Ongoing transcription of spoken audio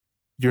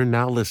You're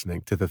now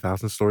listening to the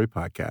Thousand Story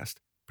Podcast,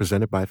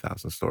 presented by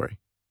Thousand Story.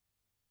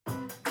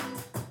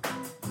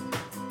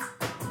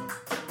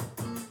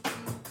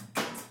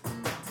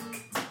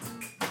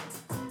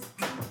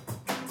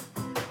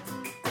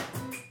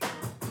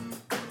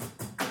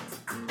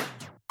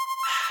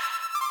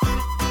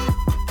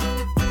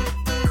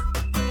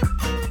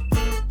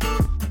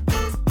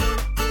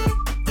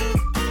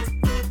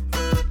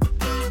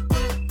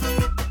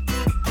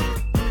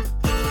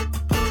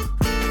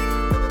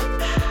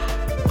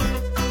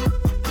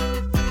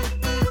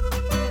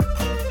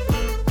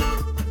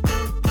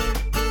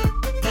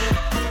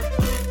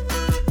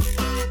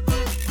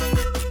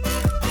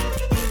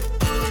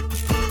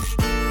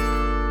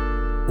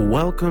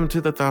 Welcome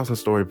to the Thousand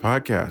Story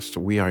Podcast.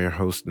 We are your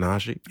hosts,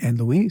 Najee and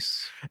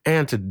Luis.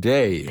 And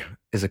today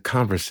is a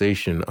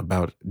conversation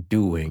about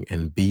doing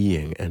and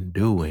being and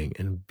doing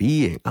and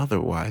being,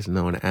 otherwise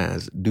known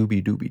as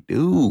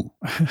Doobie-Doo.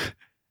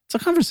 It's a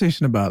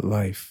conversation about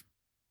life.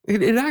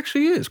 It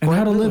actually is. And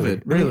how to live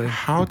it, really.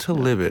 How to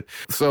live it.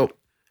 So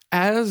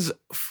as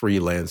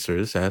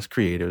freelancers, as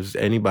creatives,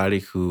 anybody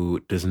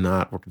who does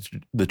not work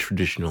the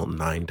traditional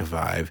 9 to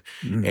 5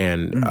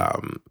 and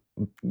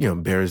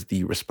bears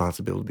the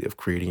responsibility of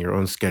creating your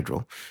own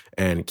schedule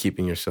and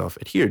keeping yourself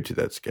adhered to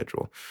that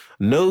schedule,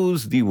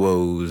 knows the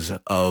woes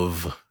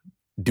of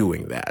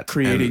doing that.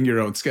 Creating your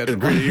own schedule.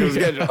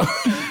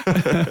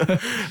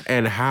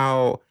 And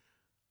how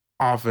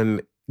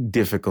often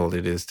difficult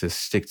it is to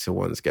stick to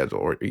one schedule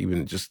or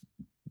even just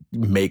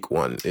make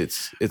one.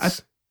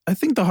 I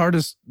think the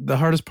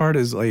hardest part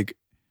is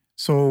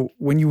so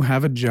when you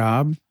have a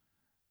job,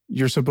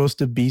 you're supposed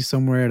to be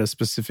somewhere at a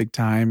specific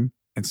time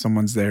and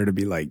someone's there to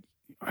be like,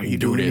 are you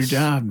doing your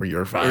job? Or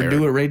you're fired. Or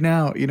do it right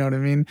now. You know what I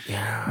mean?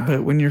 Yeah.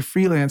 But when you're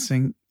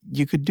freelancing,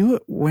 you could do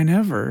it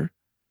whenever,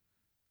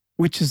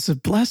 which is a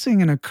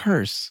blessing and a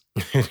curse.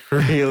 It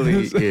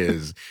really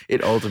is.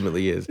 It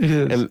ultimately is. It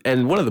is.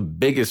 And one of the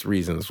biggest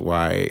reasons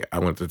why I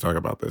wanted to talk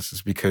about this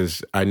is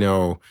because I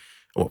know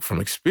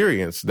from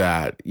experience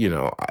that,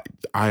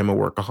 I am a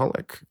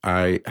workaholic.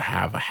 I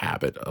have a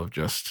habit of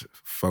just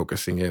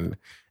focusing in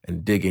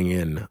and digging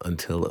in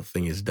until a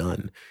thing is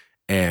done.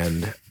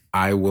 And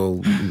I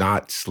will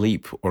not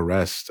sleep or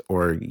rest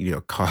or,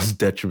 cause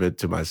detriment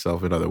to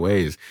myself in other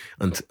ways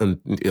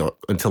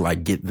until I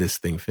get this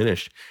thing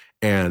finished.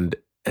 And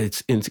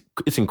it's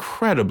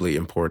incredibly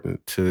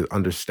important to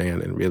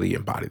understand and really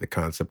embody the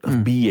concept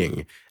of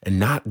being and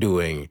not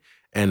doing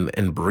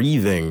and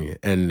breathing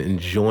and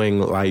enjoying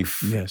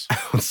life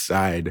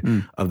outside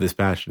of this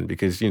passion.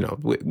 Because,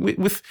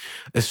 with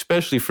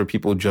especially for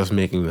people just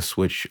making the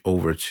switch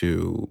over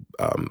to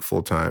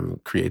full-time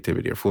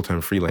creativity or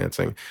full-time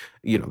freelancing,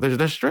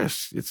 there's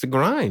stress. It's a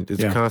grind.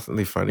 It's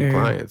constantly finding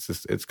clients.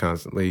 It's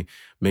constantly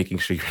making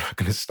sure you're not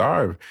going to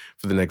starve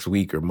for the next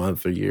week or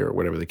month or year or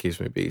whatever the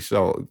case may be.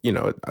 So,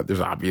 there's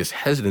obvious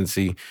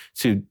hesitancy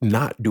to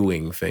not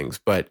doing things.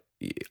 But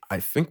I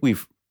think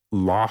we've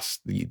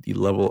lost the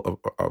level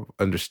of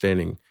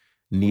understanding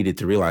needed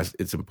to realize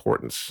its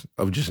importance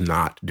of just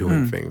not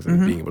doing things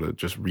and being able to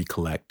just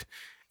recollect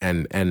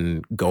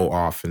and go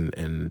off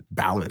and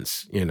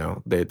balance.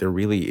 There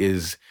really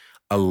is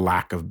a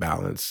lack of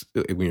balance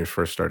when you're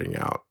first starting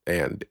out,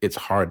 and it's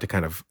hard to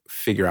kind of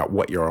figure out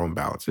what your own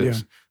balance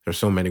is. There's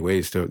so many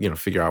ways to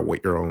figure out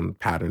what your own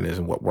pattern is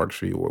and what works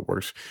for you, what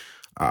works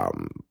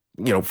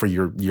for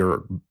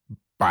your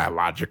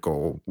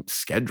biological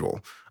schedule.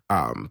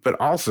 But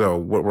also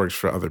what works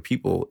for other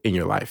people in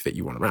your life that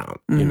you want around.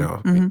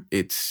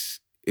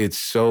 It's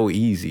so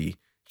easy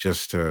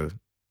just to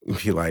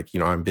be like,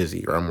 I'm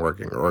busy or I'm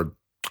working, or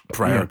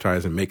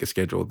prioritize and make a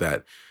schedule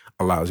that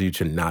allows you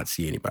to not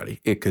see anybody.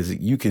 Because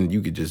you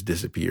could just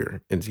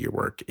disappear into your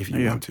work if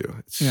you want to.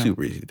 It's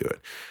super easy to do it.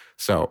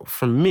 So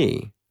for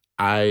me,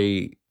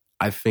 I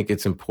think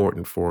it's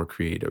important for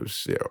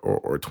creatives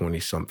or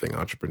 20-something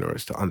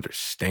entrepreneurs to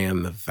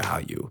understand the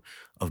value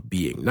of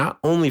being, not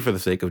only for the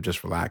sake of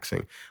just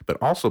relaxing, but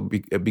also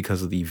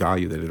because of the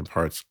value that it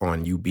imparts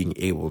on you being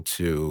able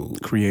to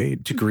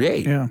create,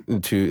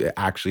 and to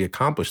actually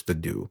accomplish the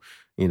do.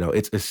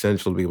 It's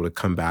essential to be able to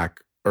come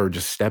back or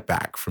just step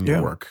back from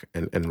your work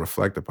and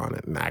reflect upon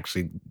it and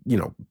actually,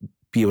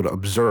 be able to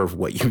observe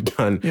what you've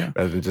done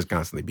rather than just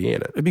constantly be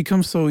in it. It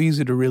becomes so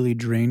easy to really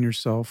drain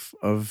yourself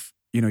of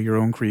your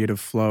own creative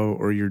flow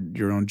or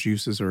your own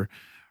juices, or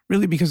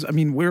really, because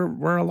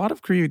where a lot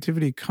of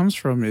creativity comes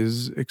from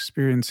is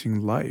experiencing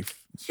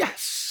life.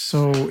 Yes.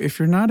 So if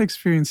you're not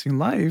experiencing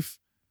life,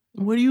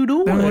 what are you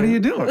doing? Then what are you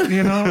doing?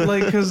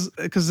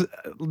 Because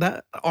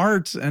that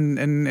art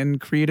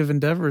and creative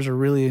endeavors are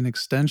really an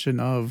extension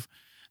of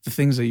the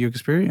things that you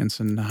experience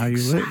and how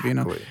you live.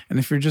 And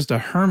if you're just a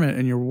hermit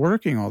and you're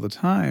working all the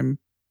time,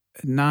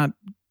 not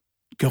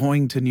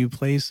going to new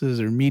places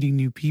or meeting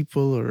new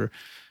people or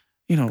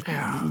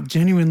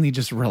genuinely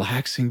just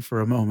relaxing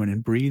for a moment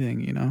and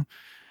breathing,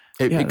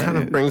 It kind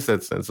of brings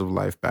that sense of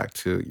life back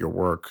to your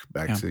work,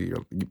 back to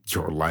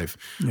your life.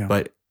 Yeah.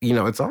 But,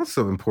 it's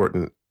also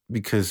important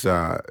because,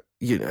 I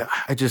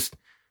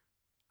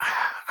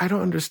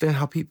don't understand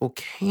how people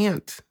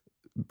can't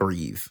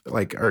breathe,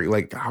 like, or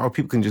like how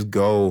people can just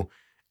go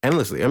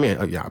endlessly. I mean,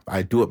 yeah,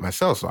 I do it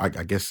myself, so I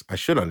guess I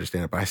should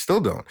understand it, but I still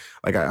don't.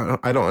 Like,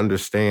 I don't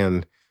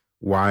understand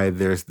why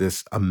there's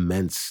this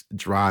immense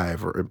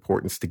drive or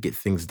importance to get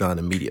things done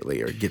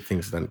immediately or get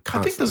things done constantly.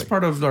 I think that's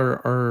part of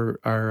our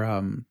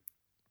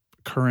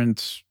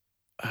current,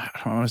 I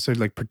don't want to say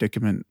like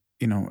predicament,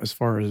 you know, as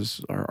far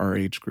as our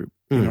age group.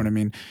 You know what I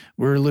mean?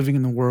 We're living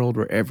in a world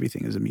where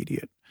everything is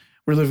immediate.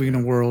 We're living in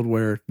a world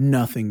where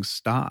nothing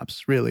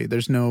stops, really.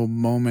 There's no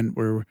moment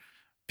where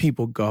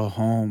people go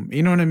home.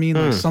 You know what I mean?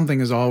 Like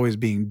something is always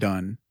being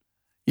done,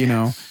 you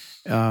know?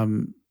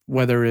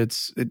 Whether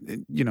it's,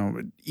 you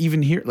know,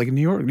 even here, like in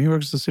New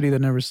York is the city that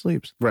never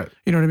sleeps. Right.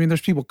 You know what I mean?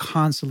 There's people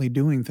constantly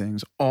doing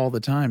things all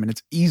the time, and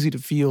it's easy to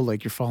feel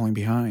like you're falling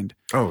behind.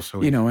 Oh,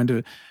 so you know,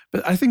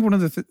 but I think one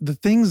of the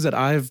things that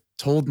I've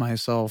told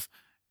myself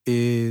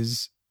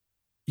is,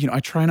 you know, I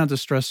try not to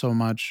stress so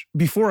much.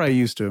 Before I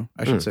used to,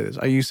 I should say this,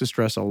 I used to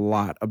stress a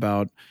lot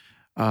about,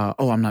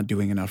 I'm not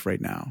doing enough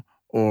right now,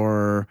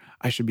 or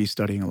I should be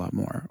studying a lot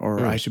more,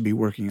 or I should be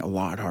working a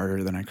lot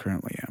harder than I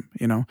currently am,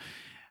 you know?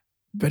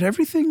 But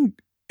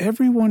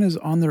everyone is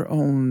on their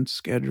own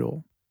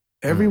schedule.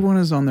 Everyone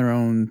is on their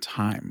own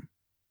time.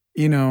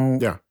 You know?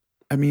 Yeah.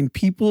 I mean,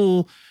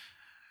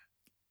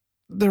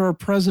 there are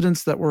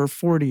presidents that were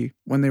 40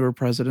 when they were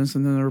presidents,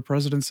 and then there were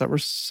presidents that were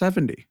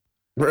 70.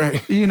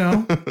 Right. You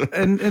know?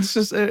 And it's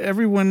just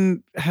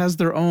everyone has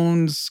their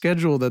own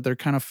schedule that they're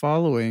kind of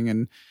following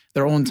and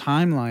their own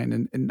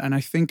timeline. And I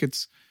think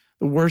it's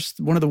one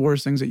of the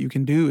worst things that you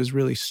can do is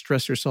really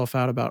stress yourself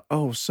out about,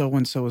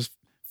 so-and-so is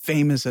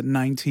famous at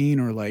 19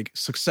 or like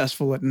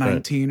successful at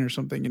 19 or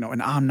something, you know,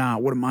 and I'm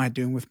not. What am I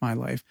doing with my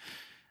life?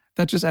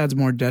 That just adds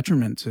more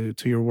detriment to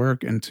your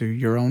work and to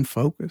your own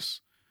focus.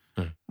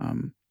 It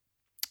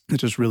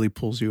just really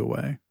pulls you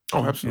away.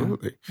 Oh,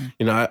 absolutely. Yeah.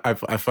 You know,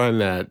 I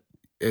find that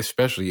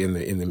especially in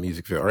the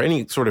music field or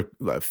any sort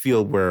of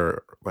field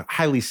where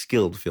highly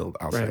skilled field,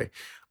 I'll say,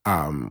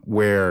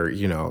 where,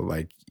 you know,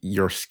 like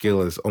your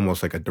skill is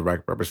almost like a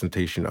direct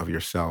representation of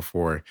yourself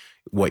or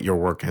what your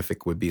work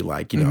ethic would be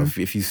like. You know,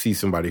 if you see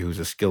somebody who's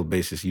a skilled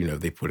bassist, you know,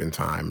 they put in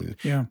time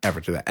and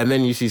effort to that. And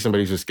then you see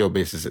somebody who's a skilled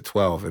bassist at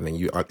 12 and then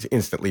you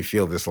instantly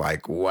feel this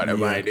like, what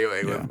am I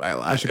doing with my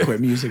life? I should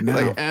quit music now.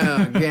 Like,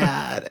 oh,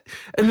 God.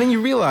 And then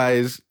you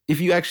realize,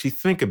 if you actually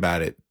think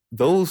about it,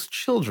 those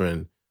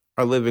children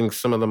are living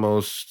some of the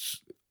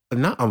most,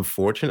 not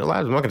unfortunate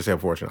lives. I'm not going to say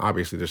unfortunate.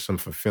 Obviously, there's some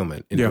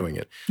fulfillment in doing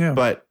it. Yeah.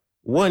 But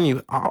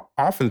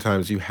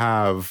oftentimes you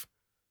have,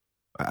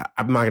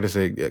 I'm not going to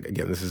say,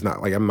 again, this is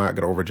not like, I'm not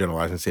going to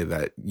overgeneralize and say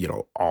that, you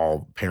know,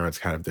 all parents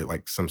kind of do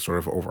like some sort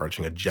of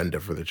overarching agenda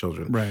for their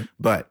children. Right.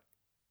 But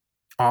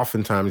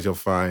oftentimes you'll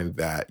find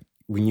that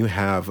when you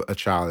have a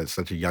child at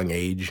such a young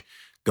age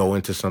go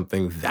into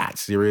something that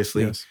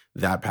seriously,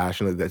 that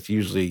passionate, that's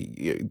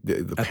usually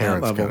the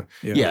parents kind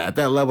of, at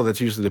that level,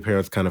 that's usually the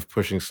parents kind of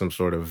pushing some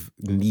sort of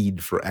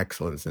need for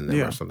excellence in them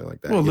or something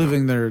like that. Well,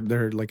 living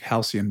their like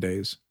halcyon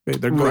days,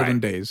 their golden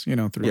days, you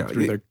know, through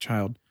their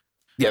child.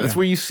 Yeah, that's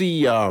where you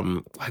see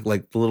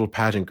like the little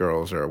pageant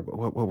girls or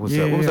what was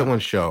that? What was that one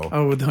show?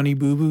 Oh, with Honey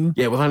Boo Boo?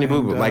 Yeah, with Honey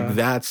Boo Boo. Like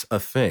that's a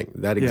thing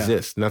that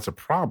exists and that's a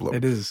problem.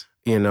 It is.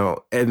 You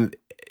know, and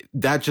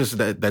that's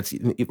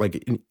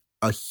like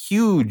a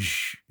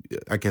huge,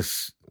 I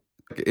guess,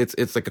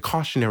 it's like a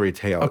cautionary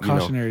tale. A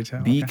cautionary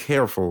tale. Be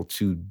careful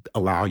to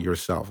allow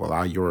yourself,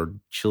 allow your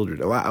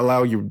children,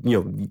 allow your,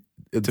 you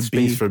know,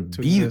 space for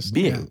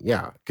being.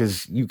 Yeah,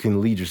 because you can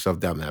lead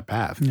yourself down that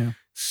path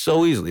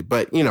so easily.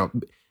 But, you know,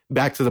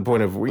 back to the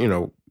point of, you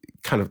know,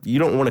 kind of, you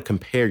don't want to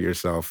compare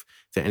yourself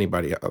to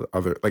anybody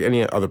other, like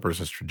any other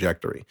person's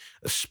trajectory,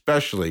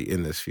 especially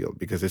in this field,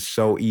 because it's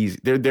so easy.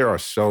 There are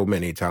so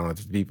many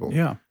talented people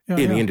in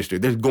the industry.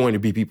 There's going to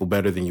be people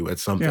better than you at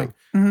something.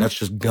 That's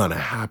just gonna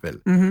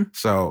happen.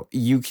 So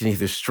you can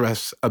either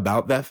stress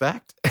about that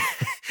fact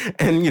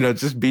and, you know,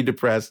 just be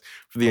depressed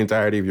for the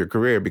entirety of your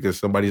career because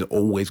somebody's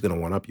always going to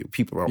one up you.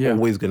 People are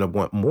always going to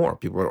want more.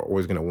 People are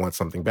always going to want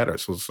something better.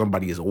 So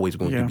somebody is always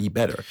going to be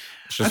better.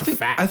 It's just a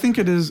fact. I think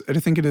it is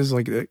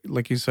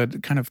like you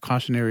said, kind of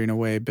cautionary in a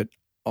way, but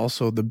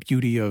also the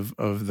beauty of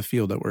the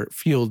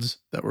fields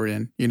that we're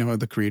in, you know,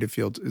 the creative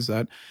fields, is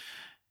that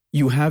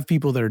you have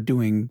people that are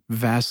doing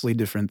vastly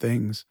different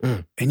things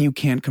and you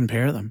can't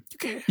compare them.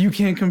 You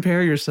can't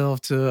compare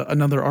yourself to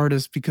another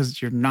artist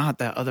because you're not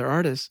that other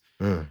artist.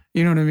 You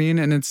know what I mean?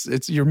 And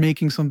it's you're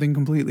making something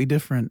completely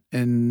different.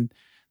 And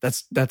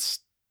that's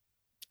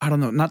I don't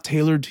know, not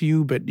tailored to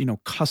you, but, you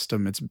know,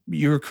 custom.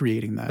 You're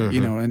creating that,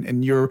 you know,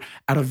 and you're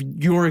out of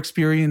your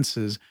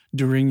experiences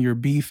during your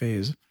B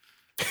phase.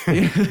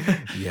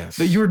 Yes,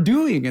 that you're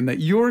doing and that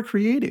you're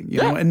creating, you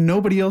know, and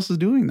nobody else is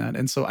doing that.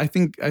 And so I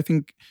think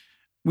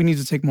we need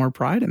to take more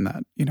pride in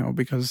that, you know,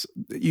 because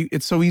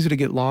it's so easy to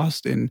get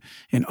lost in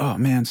oh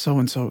man, so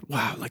and so,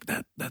 wow, like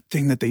that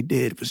thing that they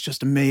did was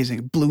just amazing.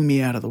 It blew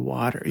me out of the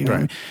water. You know what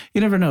I mean?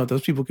 You never know.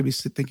 Those people could be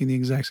thinking the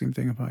exact same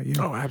thing about you.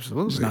 Oh,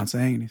 absolutely. Just not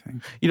saying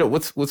anything. You know,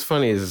 what's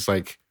funny is it's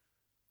like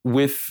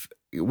when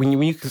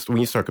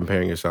you start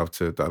comparing yourself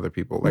to other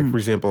people, like for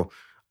example,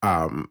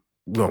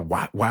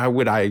 why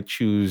would I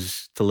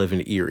choose to live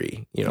in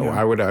Erie?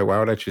 Why would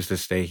I choose to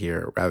stay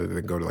here rather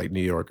than go to like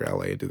New York or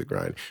LA and do the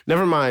grind?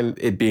 Never mind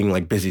it being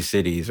like busy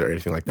cities or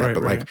anything like that.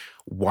 But like,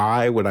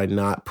 why would I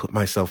not put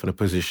myself in a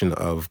position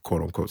of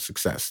quote unquote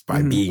success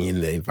by being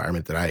in the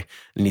environment that I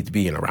need to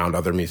be in, around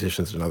other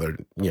musicians and other,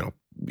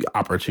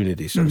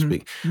 opportunities, so to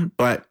speak.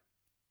 But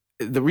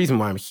the reason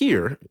why I'm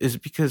here is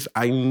because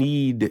I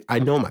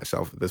know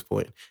myself at this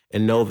point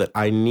and know that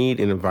I need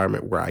an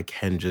environment where I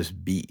can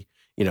just be.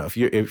 If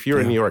you're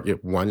in New York,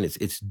 one,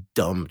 it's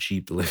dumb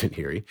cheap to live in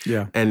Erie.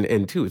 Yeah.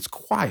 And two, it's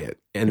quiet.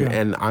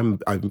 And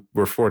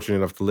we're fortunate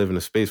enough to live in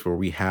a space where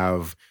we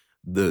have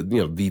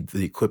the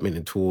equipment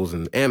and tools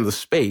and the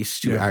space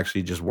to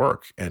actually just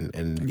work and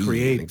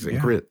create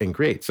and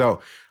create.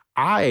 So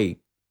I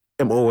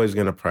am always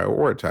going to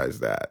prioritize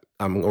that.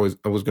 I'm always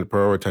going to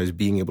prioritize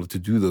being able to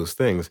do those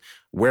things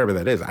wherever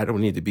that is. I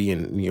don't need to be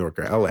in New York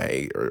or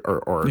LA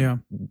or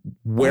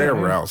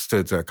wherever else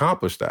to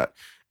accomplish that.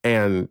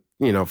 And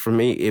for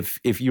me, if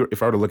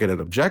I were to look at it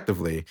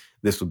objectively,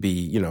 this would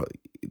be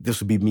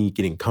me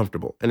getting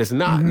comfortable. And it's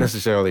not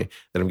necessarily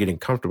that I'm getting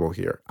comfortable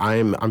here.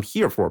 I'm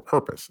here for a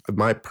purpose.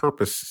 My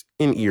purpose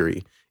in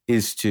Erie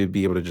is to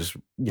be able to just,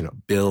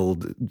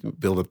 build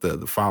up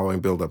the following,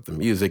 build up the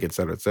music, et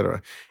cetera, et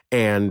cetera.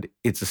 And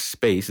it's a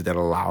space that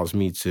allows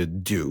me to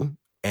do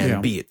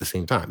and be at the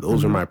same time.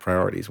 Those are my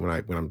priorities when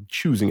I'm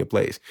choosing a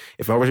place.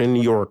 If I was in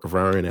New York, if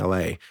I were in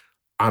LA,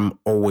 I'm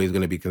always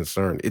going to be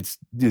concerned. It's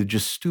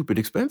just stupid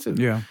expensive.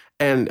 Yeah.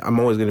 And I'm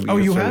always going to be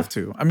concerned. You have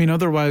to. I mean,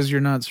 otherwise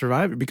you're not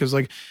surviving, because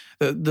like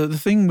the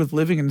thing with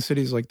living in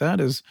cities like that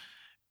is,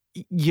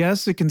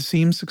 yes, it can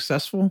seem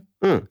successful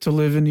to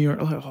live in New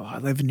York. Like, I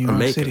live in New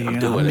York City. I'm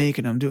doing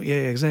it. Yeah,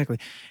 exactly.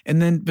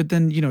 But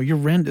then, your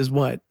rent is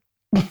what?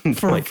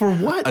 For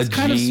what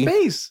kind of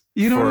space?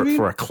 You know what I mean?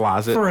 For a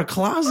closet. For a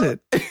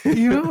closet.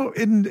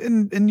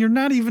 And you're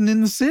not even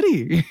in the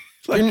city.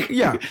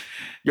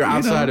 You're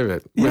outside of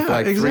it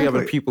with three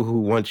other people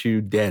who want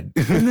you dead.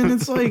 And then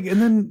it's like,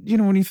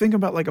 when you think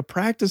about like a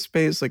practice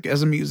space, like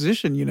as a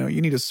musician, you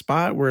need a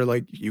spot where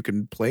like you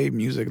can play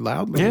music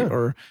loudly,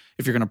 or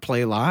if you're going to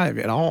play live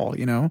at all,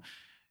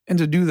 and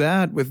to do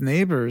that with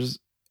neighbors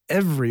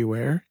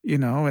everywhere,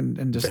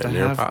 and just to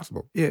have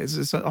possible. Yeah,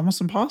 it's almost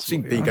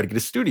impossible. So you got to get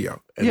a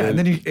studio. And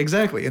then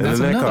exactly. And that's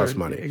that costs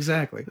money.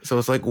 Exactly. So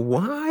it's like,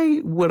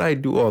 why would I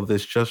do all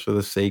this just for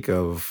the sake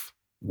of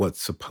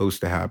what's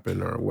supposed to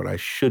happen or what I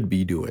should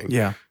be doing?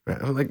 Yeah. Right?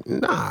 I'm like,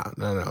 no.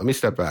 Let me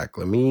step back.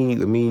 Let me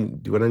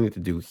do what I need to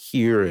do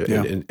here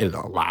and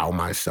allow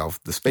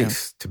myself the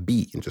space to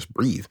be and just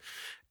breathe.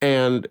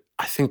 And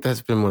I think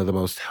that's been one of the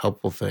most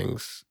helpful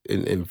things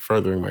in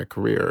furthering my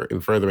career,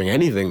 in furthering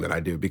anything that I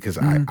do, because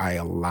I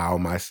allow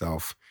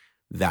myself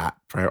that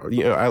I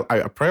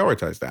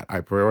prioritize that.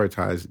 I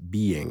prioritize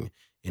being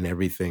in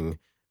everything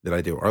that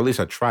I do, or at least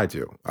I try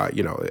to.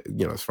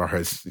 As far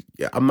as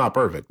I'm not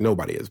perfect,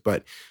 nobody is,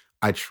 but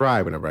I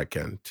try whenever I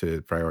can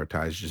to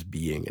prioritize just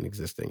being and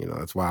existing.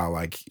 That's why I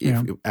like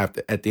at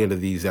the end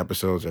of these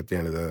episodes, at the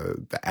end of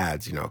the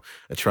ads,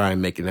 I try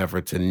and make an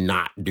effort to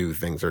not do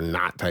things or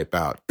not type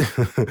out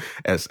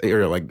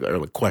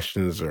or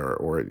questions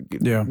or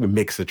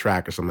mix a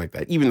track or something like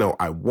that. Even though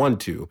I want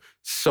to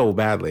so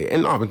badly,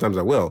 and oftentimes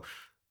I will.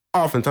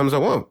 Oftentimes I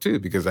won't too,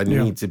 because I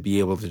need to be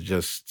able to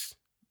just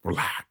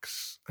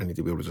relax. I need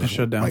to be able to just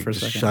shut down for a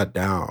second. Shut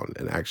down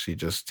and actually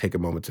just take a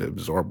moment to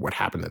absorb what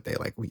happened that day.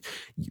 Like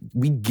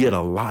we get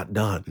a lot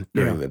done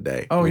during the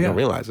day. We don't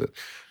realize it.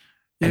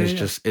 And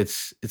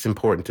it's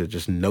important to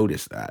just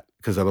notice that,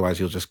 because otherwise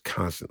you'll just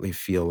constantly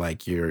feel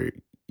like you're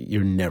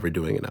never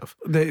doing enough.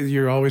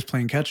 You're always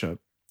playing catch up.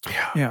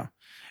 Yeah.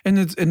 And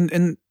it's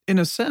in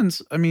a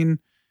sense, I mean,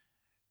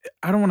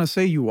 I don't want to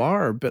say you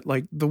are, but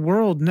like the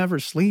world never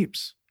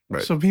sleeps.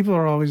 Right. So people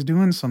are always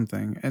doing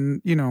something.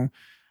 And,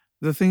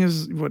 the thing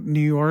is, what New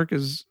York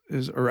is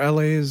or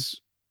LA is,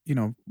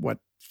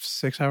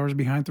 6 hours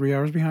behind, 3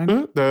 hours behind?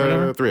 3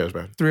 hours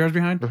behind. 3 hours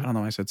behind? I don't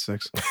know. I said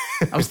 6.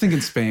 I was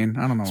thinking Spain.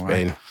 I don't know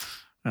why.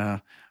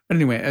 But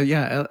anyway,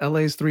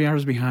 LA is 3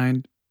 hours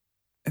behind,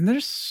 and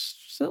they're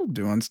still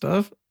doing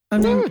stuff. I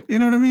mean, you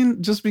know what I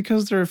mean? Just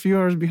because they're a few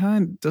hours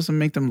behind doesn't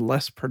make them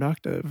less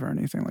productive or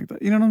anything like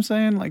that. You know what I'm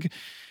saying? Like,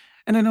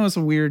 and I know it's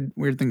a weird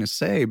thing to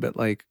say, but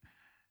like,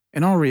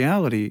 in all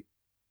reality,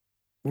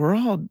 we're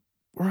all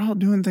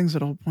doing things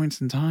at all points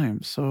in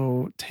time.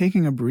 So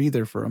taking a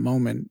breather for a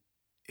moment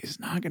is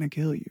not going to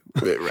kill you.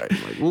 Right.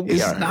 Like,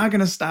 it's not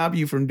going to stop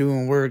you from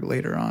doing work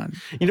later on.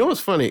 You know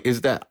what's funny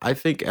is that I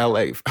think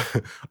LA,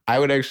 I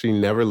would actually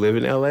never live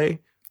in LA.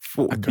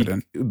 I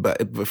couldn't.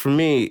 But for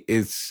me,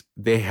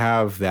 they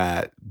have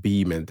that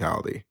B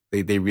mentality.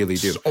 They really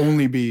do. Just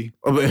only B.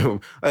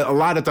 A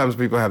lot of times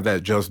people have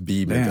that just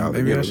B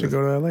mentality. Maybe I should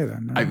go to LA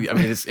then. No. I mean,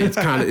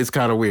 it's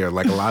kind of weird.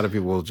 Like a lot of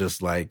people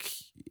just like,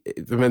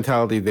 the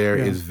mentality there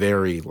is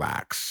very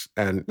lax,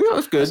 and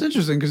it's good. It's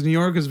interesting because New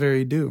York is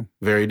very do.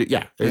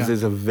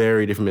 It's a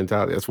very different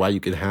mentality. That's why you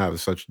can have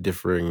such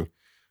differing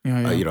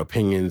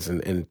opinions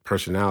and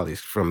personalities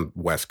from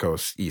West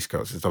Coast, East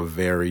Coast. It's a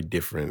very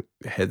different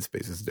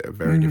headspace. It's a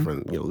very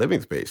different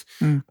living space.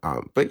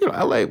 But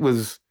LA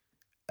was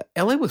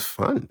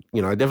fun.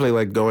 I definitely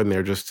like going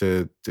there just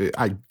to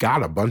I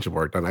got a bunch of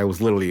work done. I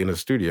was literally in a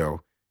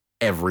studio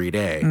every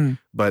day,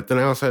 but then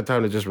I also had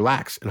time to just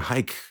relax and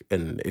hike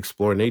and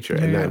explore nature.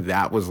 And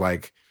that was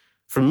like,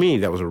 for me,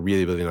 that was a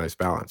really, really nice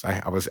balance.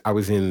 I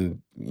was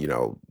in,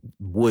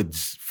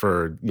 woods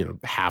for,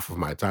 half of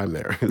my time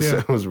there. So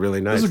it was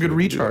really nice. It was a good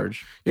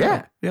recharge.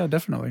 Yeah. Yeah,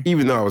 definitely.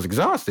 Even though I was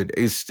exhausted,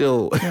 it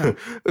still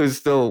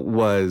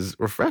was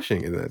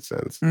refreshing in that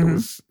sense.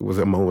 It was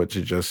a moment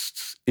to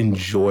just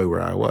enjoy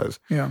where I was.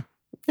 Yeah.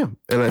 Yeah.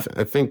 And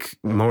I think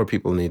more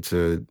people need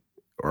to,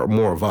 or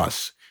more of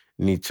us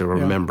need to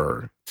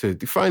remember to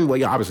find,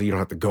 well, obviously you don't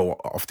have to go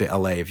off to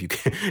LA if you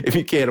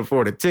can't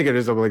afford a ticket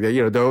or something like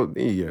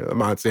that. I'm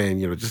not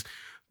saying, just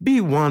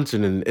be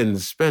wanton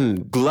and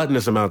spend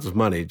gluttonous amounts of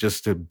money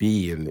just to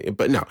be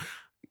but no,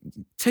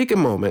 take a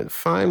moment,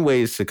 find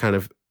ways to kind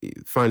of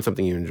find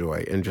something you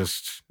enjoy and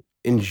just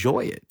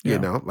enjoy it,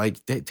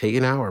 like take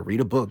an hour, read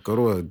a book,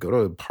 go to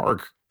a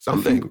park,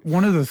 something. I think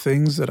one of the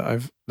things that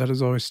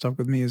has always stuck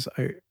with me is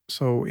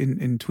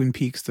in Twin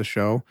Peaks, the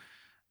show,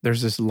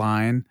 there's this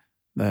line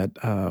that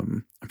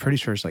I'm pretty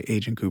sure it's like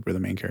Agent Cooper, the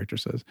main character,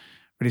 says.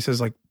 But he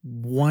says like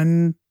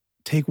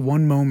take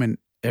one moment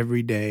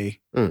every day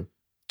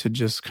to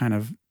just kind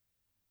of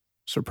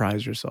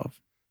surprise yourself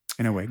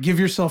in a way. Give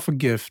yourself a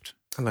gift.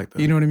 I like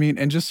that. You know what I mean?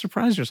 And just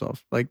surprise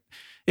yourself. Like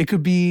it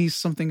could be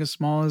something as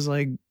small as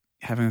like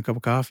having a cup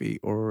of coffee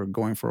or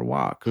going for a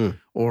walk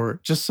or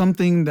just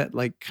something that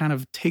like kind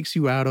of takes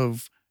you out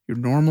of your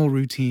normal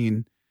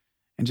routine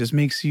and just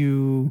makes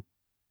you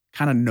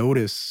kind of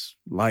notice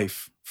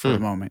life for a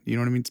moment. You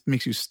know what I mean? It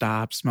makes you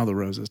stop, smell the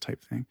roses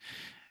type thing.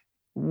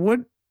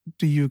 What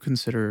do you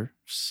consider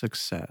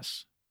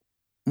success?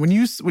 When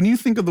you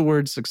think of the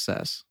word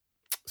success,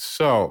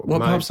 so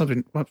what pops up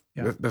in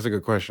That's a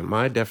good question.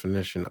 My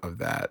definition of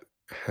that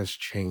has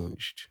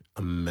changed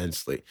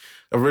immensely.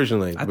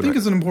 Originally, I think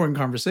it's an important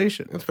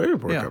conversation. It's a very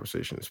important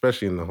conversation,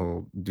 especially in the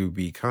whole do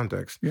be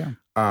context. Yeah.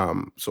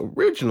 So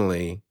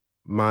originally,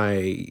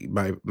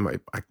 I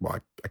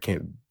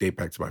can't date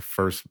back to my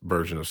first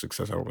version of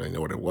success. I don't really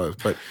know what it was,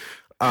 but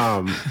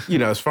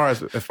as far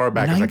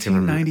back as I can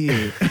remember,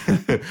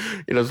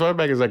 1998. As far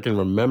back as I can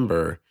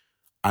remember,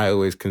 I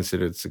always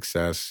considered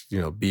success,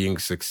 being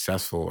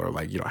successful or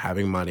like,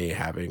 having money,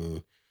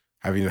 having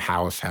a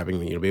house, having,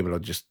 be able to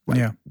just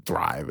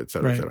thrive, et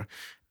cetera, et cetera.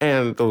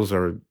 And those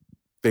are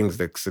things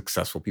that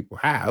successful people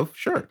have,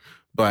 sure.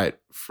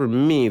 But for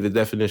me, the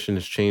definition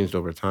has changed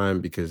over time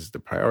because the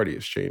priority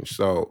has changed.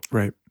 So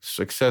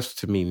success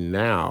to me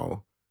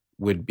now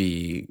would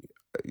be,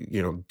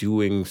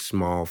 doing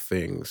small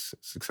things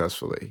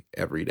successfully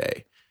every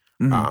day.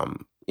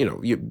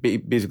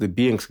 Basically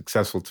being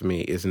successful to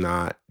me is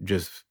not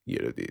just,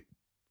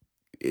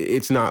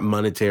 it's not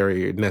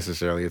monetary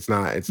necessarily. It's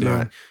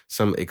not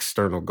some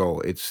external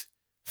goal. It's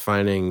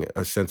finding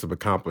a sense of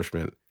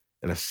accomplishment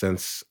and a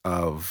sense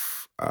of,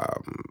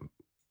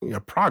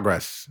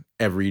 progress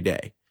every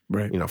day.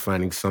 Right.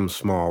 Finding some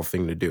small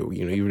thing to do.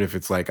 Even if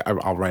it's like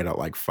I'll write out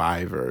like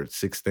 5 or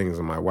 6 things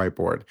on my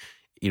whiteboard,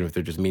 even if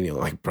they're just meaning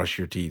like brush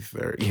your teeth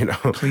or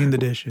clean the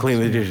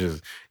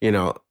dishes.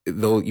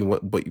 But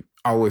you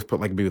always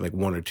put like maybe like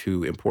 1 or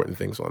 2 important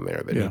things on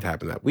there that need to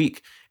happen that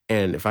week.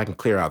 And if I can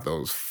clear out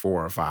those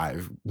 4 or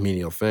 5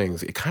 menial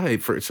things, it kind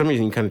of, for some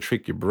reason, you kind of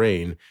trick your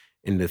brain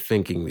into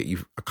thinking that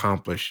you've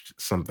accomplished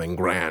something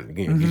grand.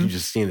 You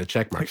just seeing the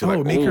check marks.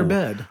 Like, make your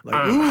bed. Like,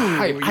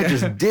 I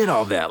just did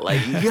all that.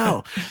 Like,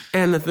 yo.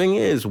 And the thing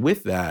is,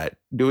 with that,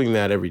 doing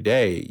that every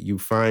day, you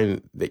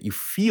find that you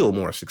feel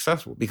more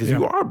successful because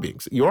you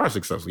are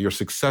successful. You're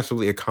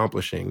successfully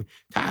accomplishing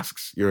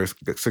tasks. You're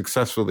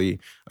successfully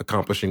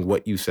accomplishing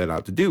what you set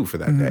out to do for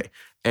that day.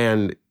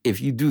 And if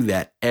you do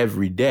that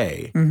every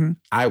day,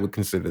 I would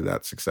consider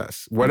that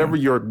success. Whatever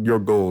your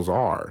goals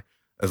are,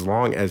 as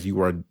long as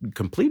you are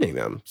completing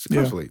them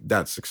successfully,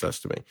 that's success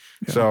to me.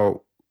 Yeah.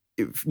 So,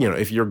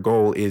 if your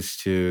goal is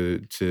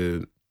to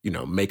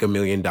make $1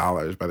 million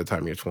by the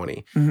time you're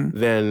 20,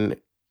 then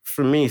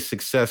for me,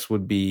 success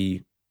would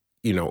be,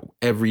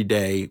 every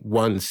day,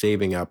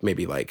 saving up,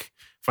 maybe like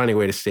finding a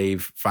way to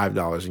save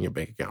 $5 in your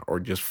bank account, or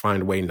just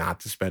find a way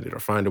not to spend it, or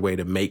find a way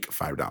to make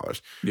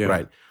 $5,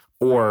 right?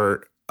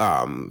 Or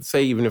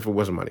say even if it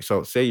wasn't money.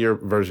 So say your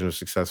version of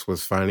success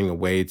was finding a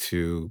way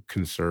to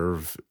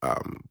conserve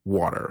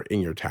water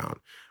in your town,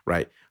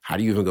 right? How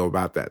do you even go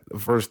about that? The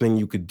first thing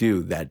you could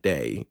do that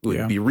day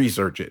would be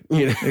research it.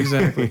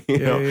 Exactly.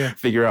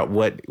 Figure out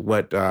what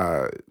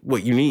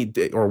you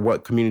need or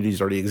what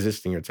communities already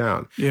exist in your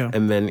town. Yeah.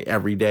 And then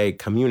every day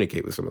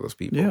communicate with some of those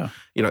people. Yeah.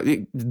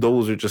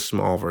 Those are just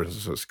small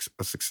versions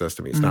of success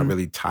to me. It's not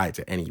really tied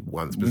to any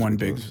one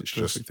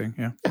specific thing.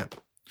 Yeah.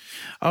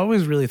 I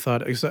always really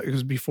thought,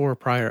 because before,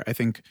 prior, I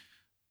think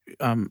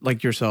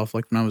like yourself,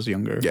 like when I was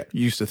younger, Yeah.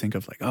 you used to think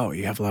of like, oh,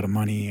 you have a lot of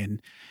money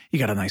and you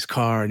got a nice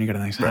car and you got a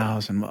nice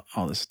house and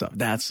all this stuff.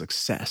 That's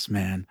success,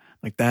 man.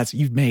 Like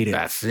you've made it.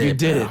 That's it. You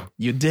did it.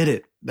 You did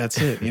it. That's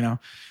it, you know?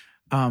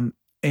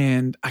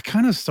 And I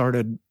kind of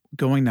started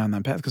going down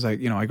that path because I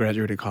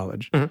graduated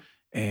college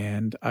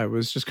and I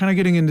was just kind of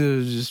getting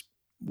into just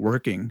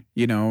working,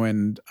 you know,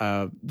 and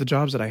the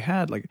jobs that I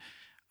had, like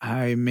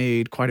I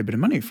made quite a bit of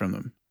money from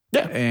them.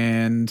 Yeah.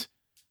 And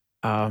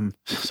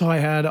so I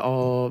had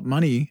all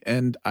money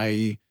and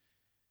I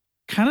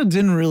kind of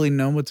didn't really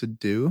know what to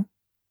do,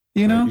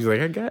 you know? He's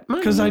like, I got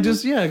money.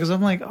 Because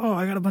I'm like, oh,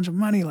 I got a bunch of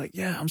money. Like,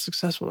 yeah, I'm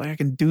successful. Like I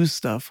can do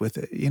stuff with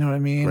it. You know what I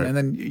mean? Right. And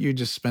then you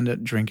just spend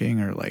it drinking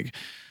or like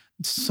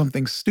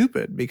something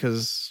stupid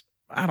because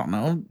I don't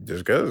know.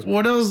 Just goes.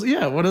 What else?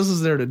 Yeah. What else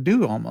is there to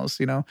do almost,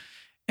 you know?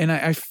 And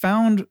I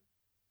found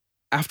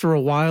after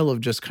a while of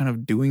just kind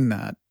of doing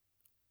that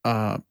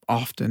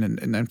often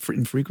and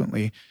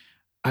infrequently,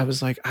 I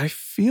was like, I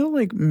feel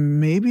like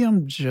maybe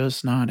I'm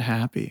just not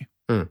happy,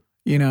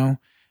 you know?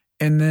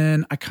 And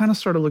then I kind of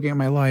started looking at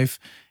my life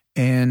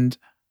and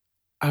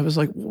I was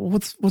like,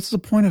 what's the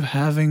point of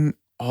having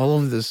all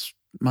of this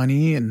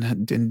money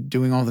and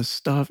doing all this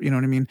stuff? You know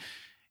what I mean?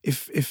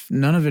 If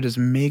none of it is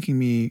making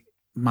me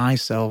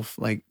myself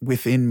like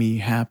within me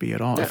happy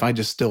at all, if I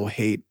just still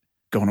hate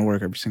going to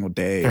work every single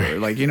day or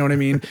like, you know what I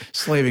mean?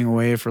 Slaving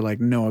away for like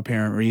no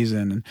apparent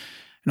reason and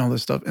all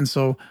this stuff. And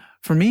so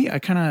for me, I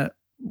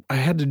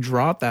had to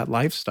drop that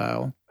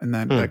lifestyle and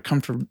that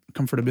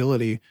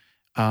comfortability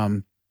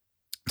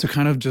to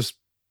kind of just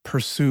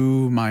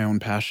pursue my own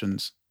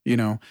passions, you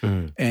know?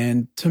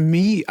 And to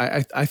me,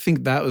 I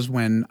think that was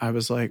when I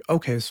was like,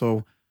 okay,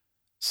 so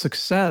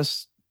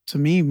success to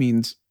me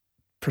means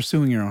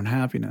pursuing your own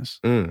happiness.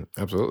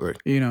 Absolutely.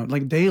 You know,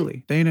 like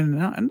daily, day in and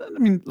out. And I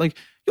mean, like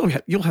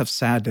you'll have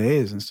sad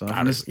days and stuff.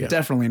 And it's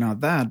definitely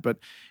not that. But,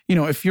 you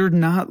know, if you're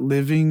not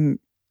living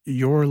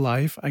your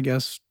life, I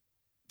guess,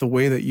 the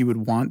way that you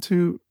would want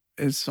to,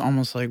 it's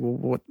almost like,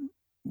 well,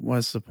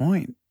 what's the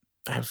point?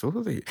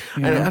 Absolutely.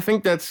 You and know? I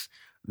think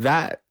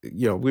that,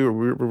 you know, we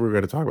were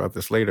going to talk about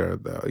this later,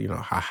 you know,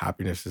 how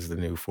happiness is the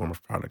new form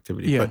of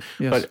productivity. Yeah,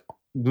 but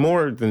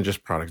more than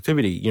just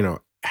productivity, you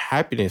know,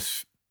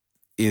 happiness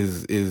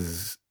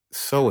is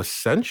so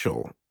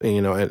essential,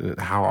 you know, and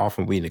how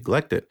often we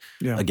neglect it.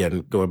 Yeah.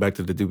 Again, going back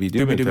to the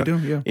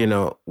doobie-doo, you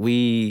know,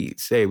 we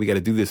say we got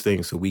to do this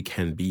thing so we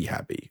can be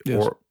happy.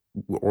 Yes.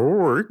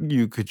 Or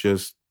you could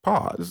just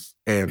pause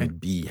and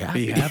be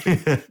happy. Be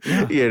happy.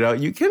 Yeah. You know,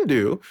 you can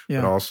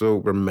but also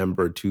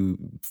remember to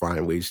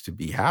find ways to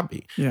be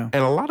happy. Yeah.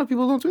 And a lot of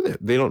people don't do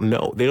that. They don't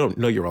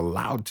know you're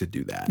allowed to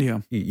do that. Yeah.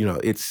 You know,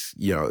 it's,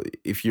 you know,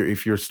 if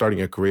you're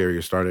starting a career,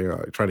 you're starting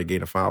trying to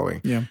gain a following.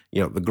 Yeah.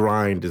 You know, the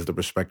grind is the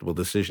respectable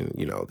decision.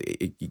 You know,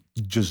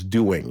 just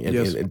doing and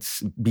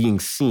it's being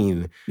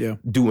seen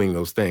doing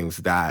those things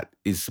that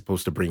is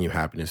supposed to bring you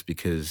happiness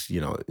because, you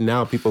know,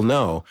 now people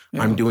know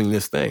I'm doing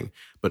this thing.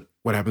 But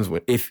what happens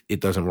if it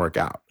doesn't work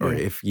out or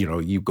if, you know,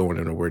 you go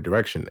in a weird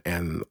direction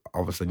and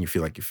all of a sudden you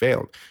feel like you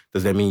failed?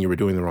 Does that mean you were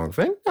doing the wrong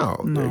thing?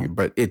 No.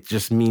 But it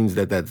just means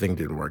that thing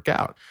didn't work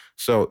out.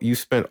 So you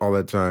spent all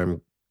that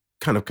time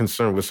kind of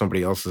concerned with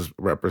somebody else's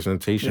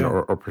representation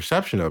or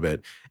perception of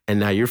it. And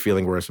now you're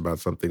feeling worse about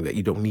something that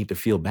you don't need to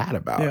feel bad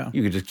about. Yeah.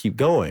 You could just keep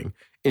going.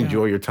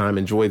 Enjoy your time.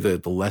 Enjoy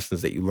the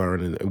lessons that you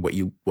learn and what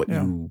you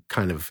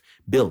kind of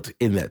built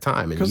in that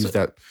time and use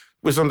that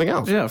with something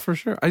else. Yeah, for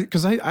sure.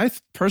 Because I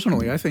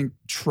personally, I think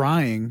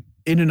trying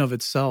in and of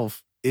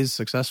itself is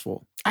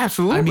successful.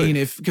 Absolutely. I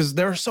mean, because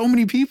there are so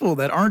many people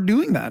that aren't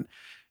doing that.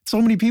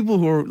 So many people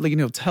who are like, you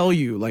know, tell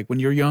you like when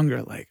you're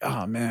younger, like,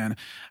 oh man,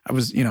 I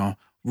was, you know,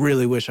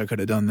 really wish I could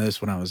have done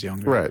this when I was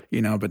younger. Right.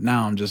 You know, but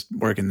now I'm just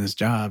working this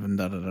job and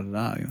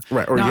da-da-da-da. You know?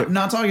 Right. Or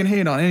not talking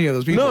hate on any of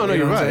those people. No,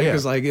 you're right.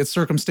 Because like it's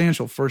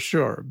circumstantial for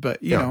sure.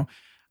 But, you know,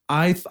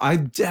 I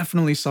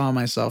definitely saw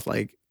myself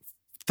like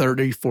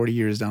 30, 40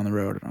 years down the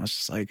road. And I was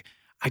just like,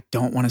 I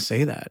don't want to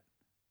say that.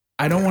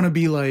 I don't want to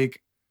be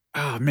like,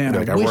 oh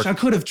man, I wish I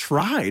could have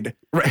tried.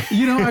 Right.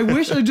 You know, I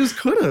wish I just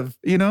could have,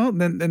 you know,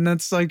 and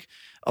that's like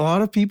a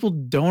lot of people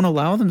don't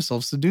allow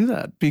themselves to do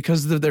that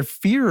because of their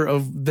fear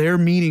of their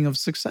meaning of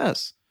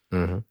success.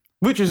 Mm-hmm.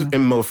 Which is,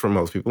 for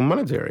most people,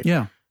 monetary.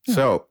 Yeah.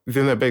 So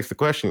then that begs the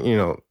question, you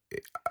know,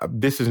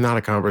 this is not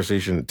a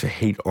conversation to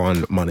hate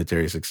on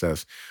monetary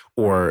success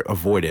or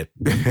avoid it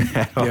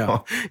at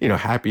all. You know,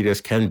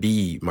 happiness can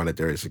be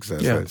monetary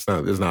success. Yeah. It's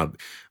not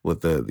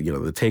what the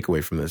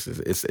takeaway from this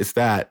is. It's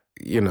that,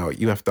 you know,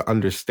 you have to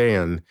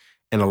understand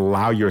and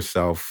allow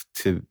yourself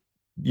to,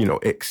 you know,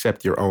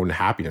 accept your own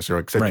happiness or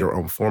accept your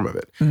own form of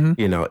it. Mm-hmm.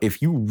 You know,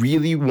 if you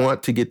really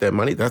want to get that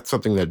money, that's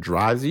something that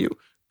drives you.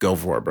 Go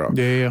for it, bro.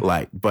 Yeah.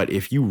 Like, but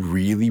if you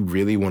really,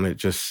 really want to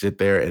just sit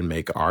there and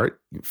make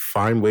art,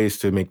 find ways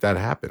to make that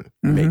happen.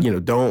 Mm-hmm.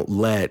 Don't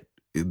let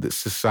the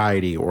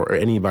society or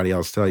anybody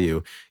else tell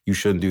you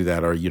shouldn't do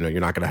that, or, you know, you're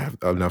not going to have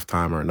enough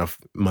time or enough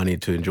money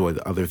to enjoy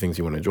the other things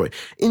you want to enjoy.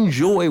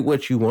 Enjoy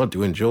what you want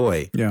to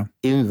enjoy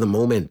in the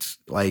moment.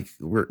 Like,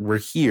 we're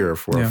here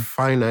for a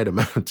finite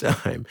amount of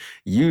time.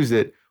 Use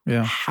it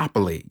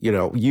happily,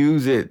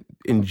 use it,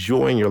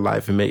 enjoying your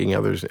life and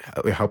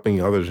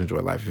helping others enjoy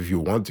life if you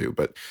want to.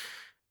 But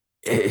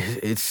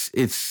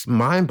it's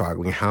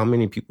mind-boggling how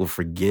many people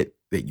forget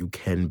that you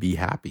can be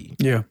happy.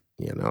 Yeah.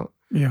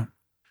 Yeah.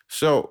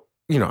 So,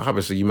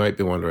 obviously you might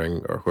be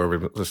wondering, or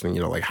whoever listening,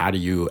 like, how do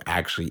you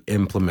actually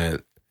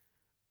implement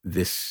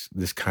this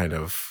kind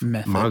of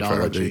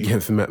methodology,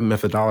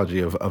 methodology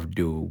of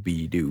do,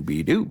 be,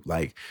 do.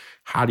 Like,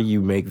 how do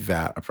you make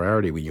that a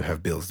priority when you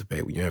have bills to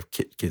pay, when you have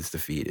kids to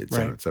feed, et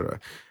cetera, et cetera?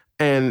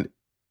 And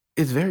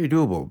it's very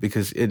doable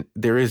because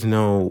there is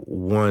no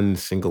one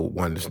single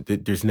one.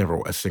 There's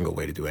never a single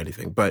way to do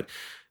anything, but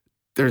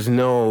there's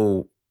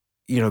no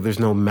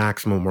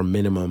maximum or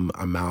minimum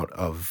amount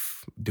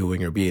of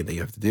doing or being that you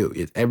have to do.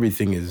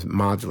 Everything is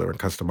modular and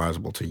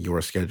customizable to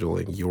your schedule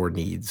and your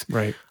needs.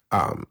 Right.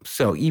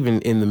 So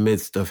even in the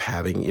midst of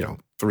having,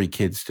 3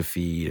 kids to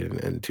feed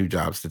and 2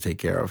 jobs to take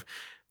care of,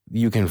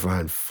 you can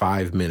find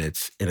 5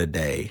 minutes in a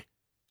day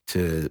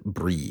to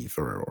breathe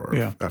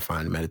or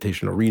find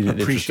meditation or read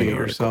it. Appreciate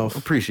yourself.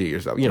 Appreciate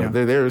yourself.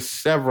 There are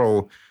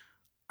several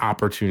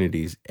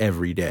opportunities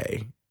every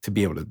day to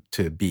be able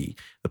to be.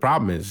 The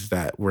problem is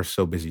that we're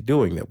so busy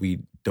doing that we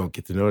don't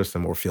get to notice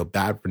them or feel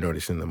bad for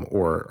noticing them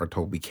or are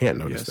told we can't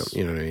notice them.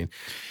 You know what I mean?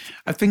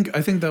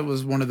 I think that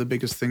was one of the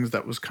biggest things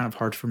that was kind of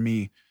hard for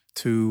me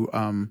to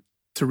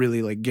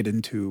really like get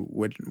into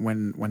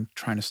when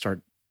trying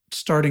to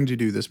starting to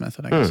do this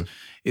method, I guess,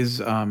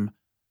 is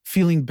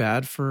feeling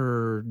bad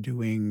for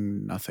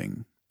doing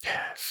nothing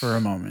for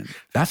a moment.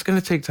 That's going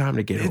to take time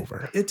to get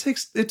over. It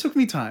took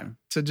me time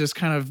to just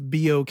kind of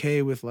be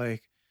okay with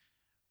like,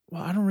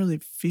 well, I don't really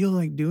feel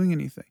like doing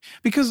anything.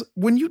 Because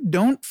when you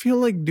don't feel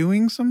like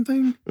doing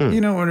something,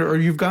 or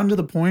you've gotten to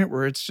the point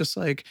where it's just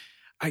like,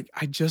 I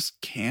just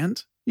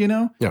can't,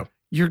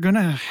 you're going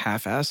to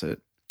half-ass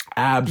it.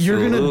 Absolutely.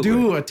 You're going to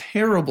do a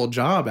terrible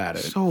job at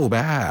it. So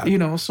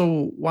bad.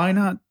 So why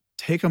not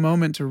take a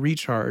moment to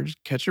recharge,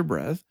 catch your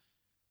breath,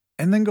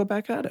 and then go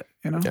back at it,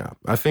 Yeah,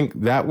 I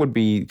think that would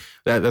be,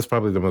 that's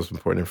probably the most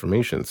important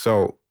information.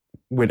 So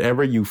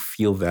whenever you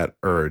feel that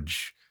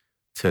urge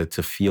to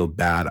feel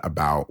bad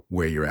about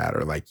where you're at,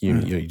 or like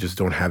you just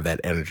don't have that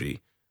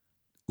energy,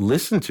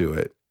 listen to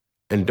it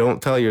and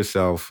don't tell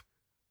yourself,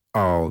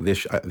 oh,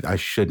 I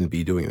shouldn't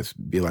be doing this.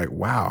 Be like,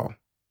 wow,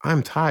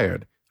 I'm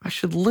tired. I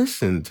should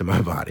listen to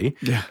my body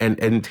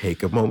and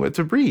take a moment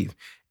to breathe.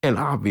 And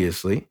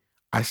obviously,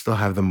 I still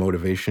have the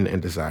motivation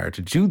and desire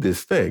to do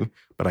this thing,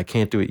 but I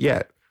can't do it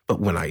yet. But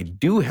when I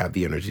do have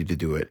the energy to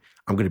do it,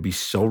 I'm going to be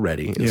so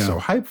ready and so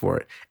hyped for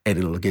it, and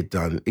it'll get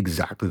done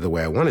exactly the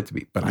way I want it to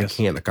be. But I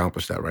can't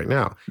accomplish that right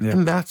now. Yeah.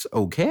 And that's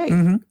okay.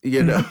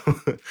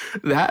 Mm-hmm.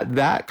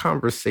 That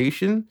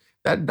conversation,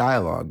 that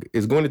dialogue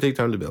is going to take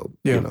time to build.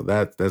 Yeah.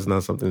 That's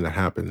not something that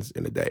happens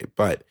in a day.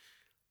 But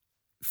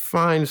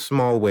find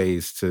small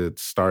ways to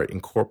start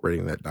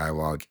incorporating that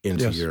dialogue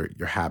into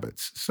your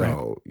habits.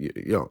 So,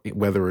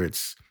 whether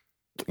it's,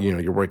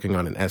 you're working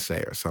on an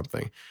essay or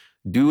something,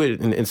 do it.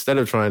 And instead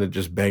of trying to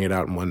just bang it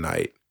out in one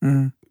night,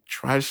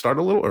 try to start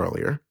a little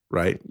earlier,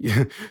 right?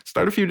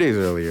 Start a few days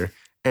earlier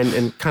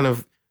and kind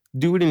of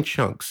do it in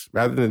chunks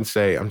rather than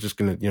say, I'm just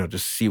going to,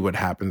 just see what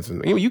happens.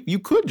 And you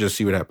could just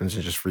see what happens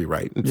and just free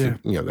write. And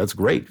that's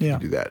great if you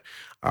do that.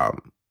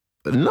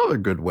 Another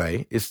good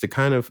way is to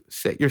kind of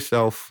set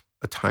yourself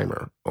a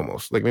timer,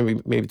 almost like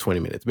maybe 20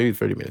 minutes, maybe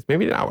 30 minutes,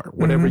 maybe an hour,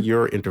 whatever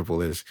your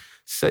interval is.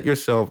 Set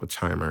yourself a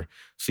timer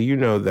so you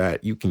know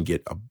that you can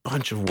get a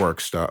bunch of work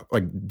stuff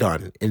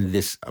done in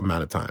this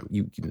amount of time.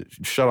 You can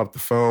shut off the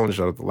phone,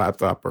 shut off the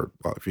laptop, or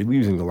if you're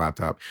using the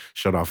laptop,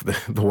 shut off the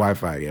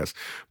Wi-Fi, I guess.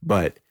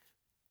 But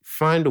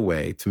find a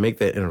way to make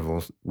that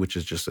interval, which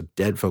is just a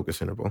dead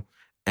focus interval.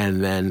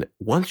 And then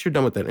once you're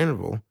done with that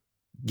interval,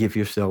 give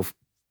yourself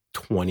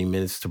 20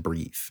 minutes to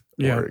breathe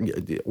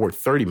or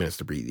 30 minutes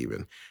to breathe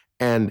even.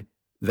 And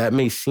that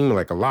may seem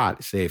like a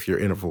lot. Say if your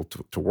interval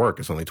to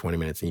work is only 20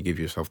 minutes and you give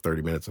yourself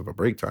 30 minutes of a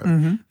break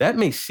time, that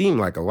may seem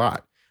like a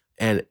lot.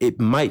 And it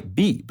might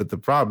be, but the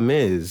problem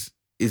is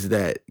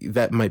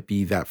that might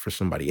be that for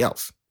somebody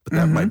else, but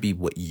that might be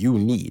what you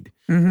need.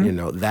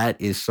 That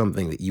is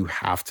something that you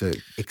have to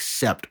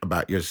accept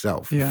about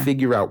yourself. Yeah.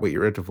 Figure out what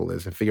your interval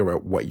is and figure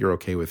out what you're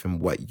okay with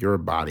and what your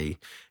body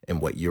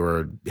and what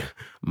your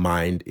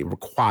mind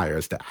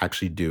requires to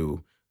actually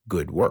do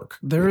good work.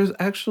 There is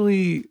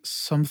actually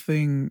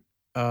something,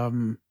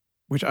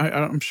 which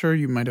I'm sure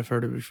you might have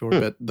heard of before,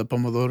 but the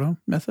Pomodoro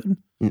method.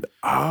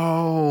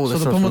 Oh, so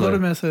the Pomodoro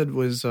method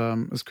was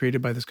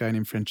created by this guy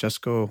named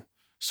Francesco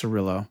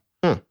Cirillo,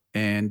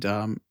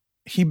 and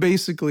he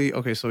basically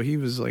so he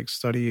was like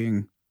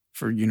studying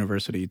for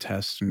university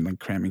tests and like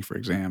cramming for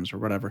exams or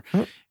whatever,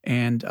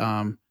 and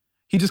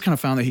he just kind of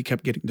found that he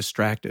kept getting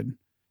distracted.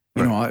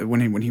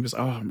 When he was,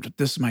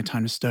 this is my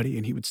time to study,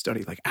 and he would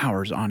study like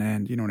hours on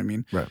end, you know what I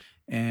mean? Right.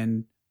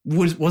 And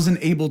wasn't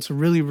able to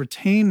really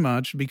retain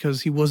much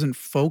because he wasn't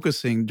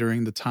focusing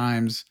during the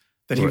times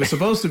that he was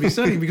supposed to be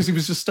studying, because he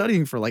was just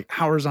studying for like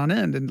hours on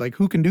end, and like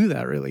who can do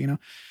that really,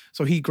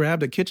 So he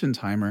grabbed a kitchen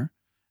timer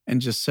and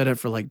just set it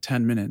for like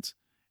 10 minutes.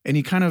 And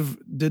he kind of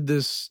did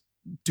this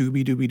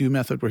doobie-doobie-doo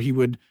method, where he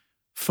would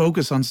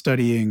focus on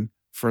studying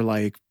for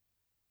like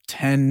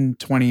 10,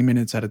 20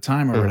 minutes at a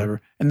time or whatever,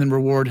 and then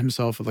reward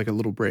himself with like a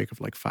little break of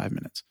like 5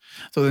 minutes.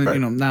 So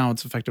then, now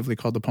it's effectively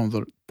called the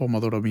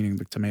Pomodoro, meaning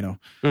the tomato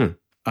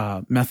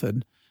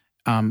method.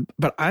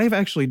 But I've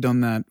actually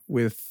done that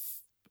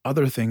with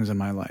other things in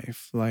my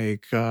life,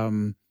 like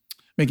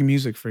making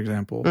music, for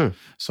example.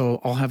 So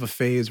I'll have a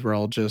phase where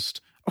I'll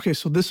just, okay,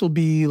 so this will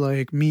be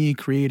like me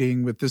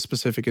creating with this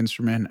specific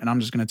instrument, and I'm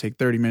just going to take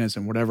 30 minutes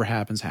and whatever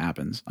happens,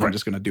 happens. I'm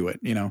just going to do it,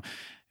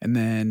 and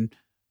then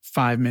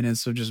 5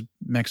 minutes of just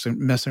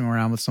messing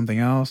around with something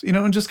else,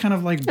 and just kind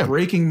of like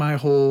breaking my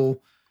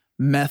whole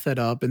method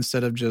up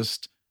instead of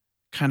just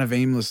kind of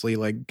aimlessly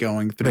like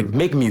going through. Like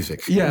make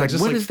music. Yeah. Like,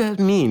 what does that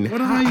mean?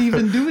 What am I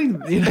even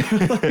doing?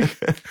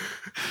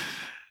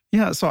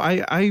 Yeah. So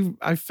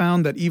I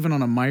found that even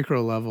on a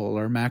micro level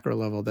or macro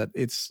level that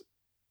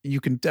you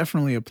can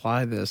definitely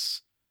apply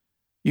this,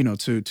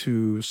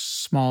 to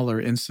smaller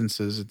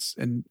instances.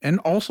 And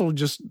also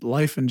just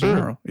life in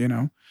general,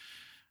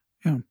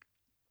 Yeah.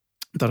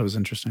 I thought it was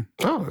interesting.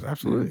 Oh, it's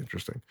absolutely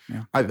interesting.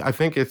 Yeah. I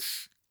think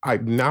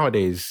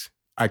nowadays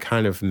I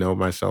kind of know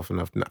myself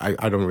enough.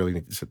 I don't really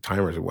need to set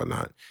timers and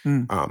whatnot.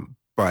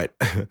 But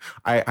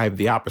I have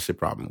the opposite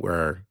problem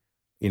where,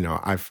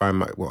 I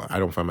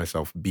don't find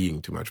myself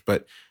being too much,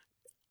 but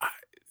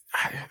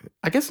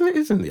I guess it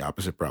isn't the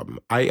opposite problem.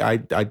 I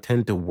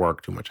tend to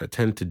work too much. I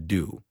tend to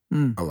do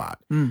a lot.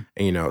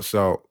 And,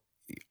 so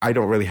I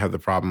don't really have the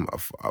problem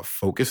of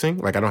focusing.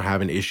 Like I don't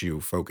have an issue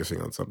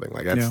focusing on something.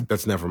 Like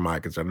that's never my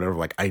concern. I'm never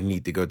like, I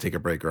need to go take a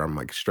break or I'm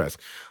like stressed.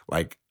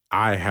 Like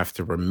I have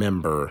to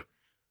remember,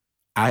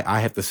 I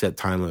have to set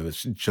time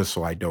limits just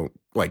so I don't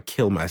like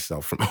kill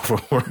myself from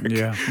overwork.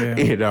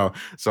 Yeah.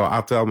 So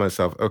I'll tell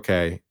myself,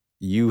 okay,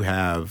 you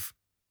have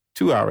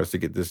 2 hours to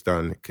get this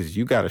done because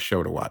you got a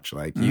show to watch.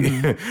 Like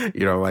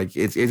like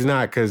it's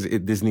not because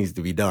this needs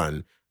to be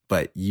done,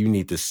 but you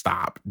need to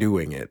stop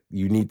doing it.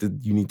 You need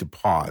to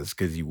pause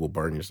because you will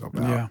burn yourself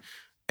out. Yeah.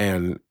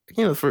 And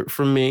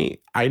for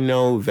me, I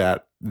know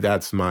that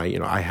that's my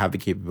I have the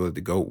capability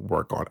to go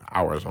work on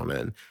hours on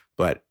end,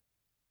 but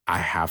I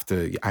have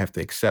to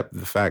accept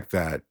the fact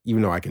that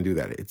even though I can do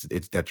that,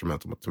 it's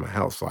detrimental to my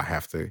health. So I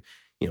have to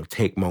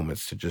take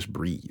moments to just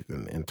breathe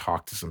and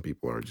talk to some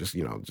people or just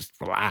just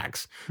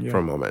relax for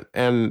a moment.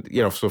 And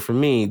so for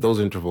me, those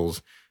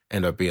intervals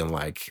end up being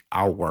like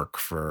I'll work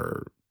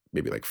for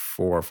maybe like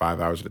 4 or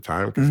 5 hours at a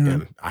time because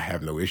again, I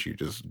have no issue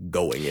just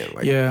going in.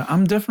 Like,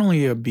 I'm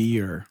definitely a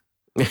beer.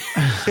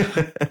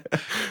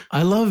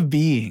 I love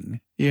being,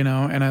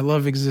 and I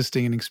love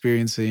existing and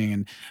experiencing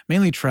and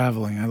mainly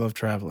traveling. I love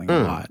traveling a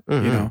lot,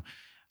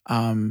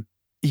 and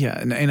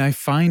I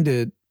find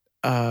it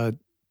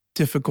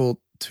difficult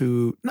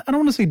to, I don't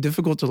want to say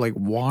difficult to like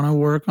want to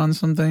work on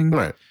something,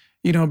 right?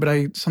 But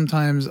I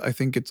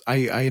think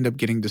I end up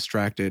getting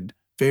distracted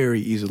very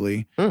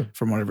easily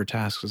from whatever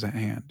task is at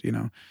hand,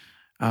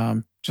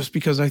 just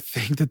because I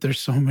think that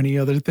there's so many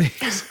other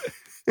things.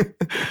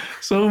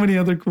 So many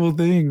other cool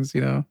things,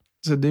 to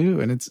do.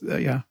 And it's,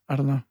 I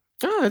don't know.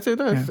 Oh,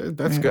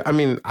 that's good. I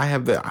mean,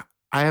 I'm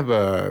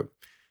going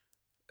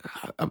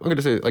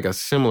to say like a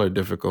similar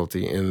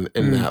difficulty in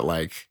that,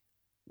 like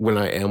when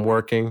I am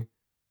working,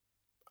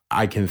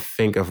 I can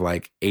think of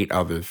like 8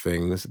 other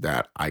things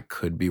that I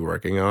could be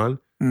working on,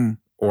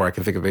 or I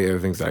can think of 8 other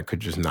things that I could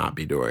just not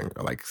be doing.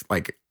 Or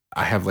like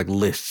I have like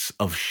lists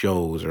of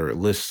shows or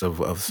lists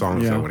of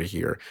songs that I want to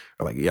hear.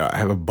 Or like, I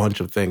have a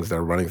bunch of things that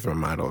are running through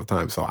my mind all the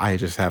time. So I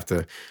just have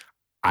to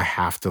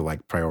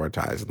like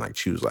prioritize and like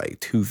choose like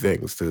 2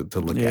 things to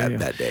look at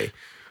that day.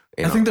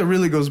 I think that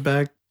really goes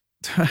back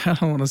to, I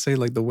don't want to say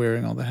like the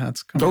wearing all the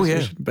hats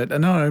conversation, but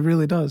no, it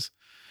really does.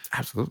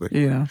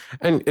 Absolutely.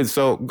 And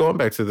so going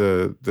back to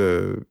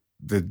the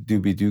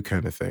doobie-doo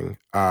kind of thing,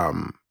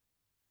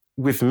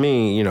 with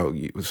me,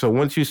 so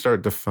once you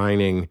start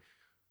defining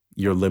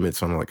your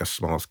limits on like a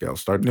small scale,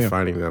 start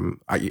defining them.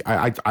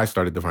 I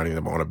started defining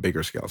them on a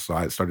bigger scale. So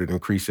I started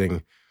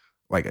increasing,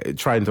 like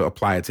trying to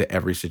apply it to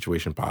every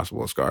situation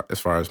possible as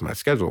far as my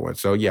schedule went.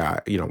 So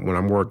when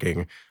I'm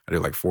working, I do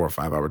like 4 or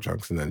 5 hour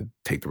chunks and then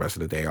take the rest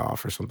of the day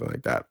off or something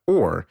like that.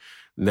 Or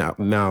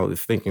now if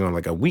thinking on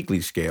like a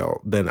weekly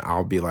scale, then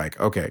I'll be like,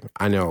 okay,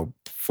 I know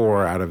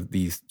 4 out of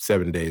these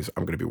 7 days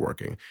I'm going to be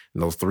working.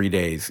 And those 3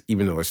 days,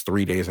 even though it's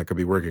 3 days I could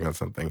be working on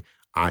something,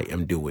 I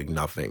am doing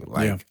nothing.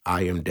 Like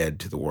I am dead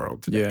to the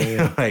world today.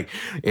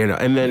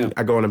 And then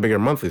I go on a bigger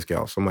monthly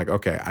scale. So I'm like,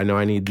 okay, I know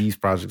I need these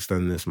projects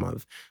done this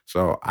month.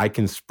 So I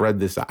can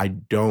spread this. I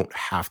don't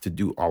have to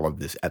do all of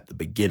this at the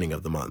beginning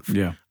of the month.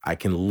 Yeah. I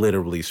can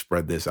literally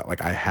spread this out.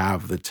 Like I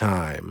have the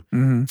time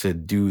to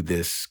do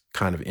this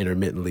kind of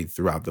intermittently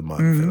throughout the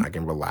month and I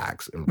can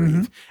relax and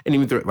breathe. And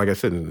even through, like I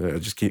said,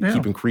 just keep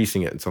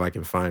increasing it until I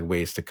can find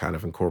ways to kind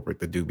of incorporate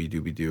the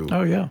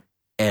doobie-doobie-doo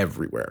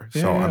everywhere.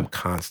 So I'm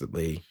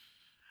constantly...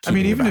 I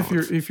mean, even if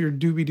your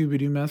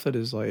doobie-doobie-doo method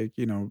is like,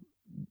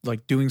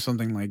 like doing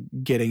something like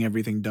getting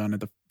everything done at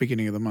the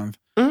beginning of the month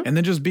and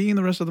then just being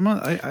the rest of the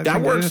month. I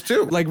that works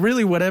too. Like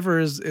really whatever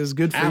is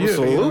good for you.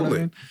 Absolutely. You know what I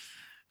mean?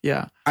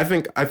 Yeah. I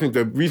think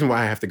the reason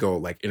why I have to go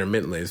like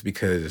intermittently is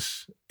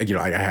because, you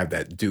know, I have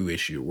that do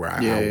issue where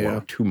I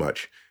work too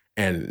much.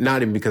 And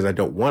not even because I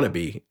don't want to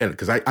be, and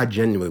because I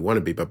genuinely want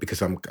to be, but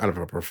because I'm kind of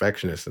a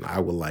perfectionist and I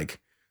will like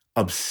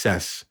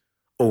obsess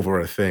over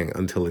a thing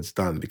until it's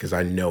done because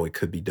I know it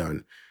could be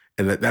done.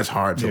 And that's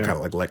hard to kind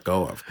of like let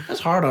go of. That's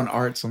hard on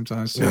art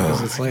sometimes too,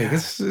 because it's like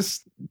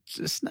it's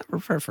never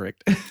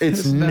perfect.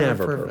 It's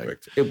never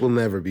perfect. It will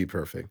never be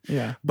perfect.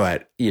 Yeah.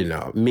 But you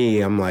know,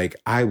 me, I'm like,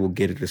 I will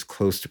get it as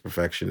close to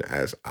perfection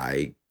as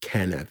I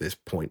can at this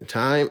point in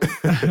time.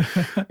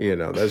 You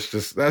know, that's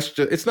just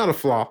it's not a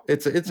flaw.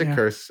 It's a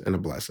curse and a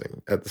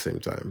blessing at the same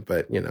time.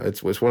 But you know,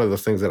 it's one of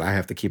those things that I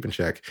have to keep in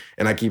check,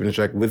 and I keep in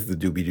check with the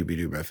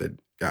doobie-doobie-doo method.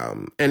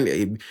 And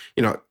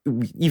you know,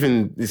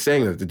 even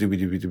saying that the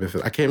doobie-doobie-doo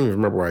method, I can't even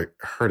remember where I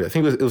heard it. I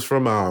think it was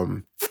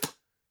from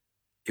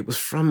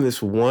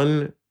this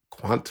one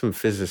quantum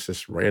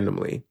physicist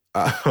randomly.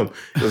 It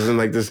was in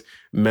like this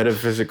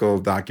metaphysical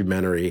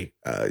documentary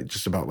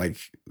just about like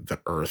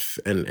the earth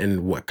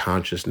and what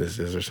consciousness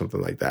is or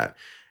something like that.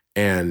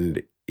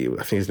 And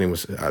I think his name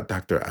was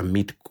Dr.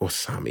 Amit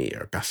Goswami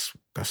or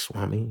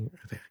Goswami.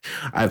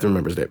 I have to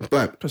remember his name.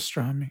 But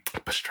Pastrami.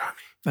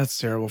 That's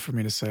terrible for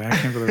me to say. I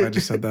can't believe I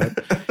just said that.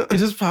 It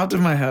just popped in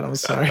my head. I'm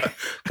sorry.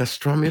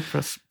 Pastrami.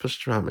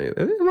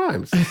 It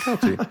rhymes. It's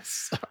catchy.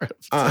 Sorry.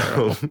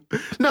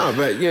 No,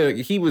 but you know,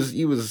 he was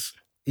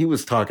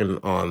talking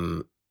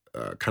on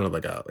kind of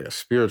like a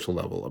spiritual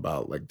level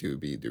about like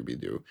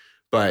doobie-doo.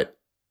 But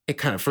it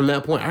kind of, from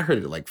that point, I heard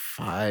it like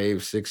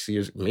 5-6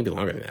 years, maybe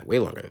longer than that, way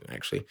longer than that,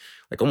 actually,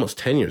 like almost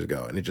 10 years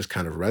ago. And it just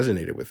kind of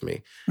resonated with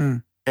me.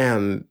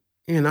 And,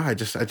 you know, I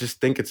just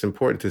think it's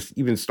important to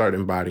even start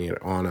embodying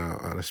it on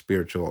a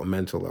spiritual, a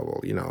mental level.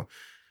 You know,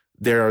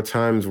 there are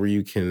times where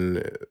you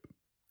can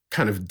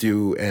kind of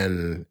do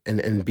and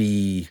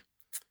be,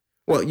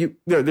 well,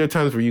 there are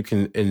times where you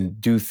can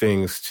do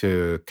things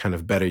to kind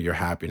of better your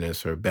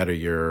happiness or better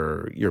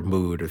your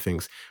mood or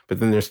things. But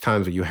then there's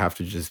times where you have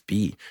to just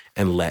be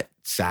and let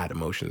sad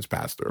emotions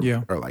pass through.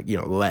 Yeah. Or like, you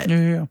know,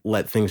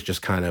 let things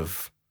just kind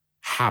of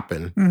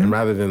happen. Mm-hmm. And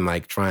rather than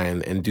like try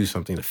and do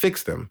something to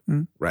fix them,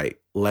 right?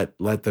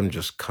 Let them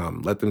just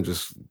come. Let them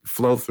just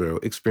flow through,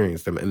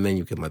 experience them, and then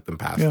you can let them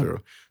pass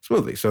through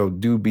smoothly. So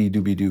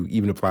doobie-doobie-doo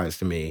even applies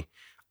to me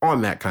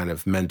on that kind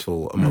of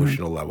mental,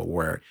 emotional level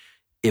where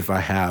if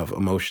I have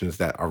emotions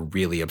that are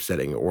really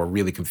upsetting or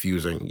really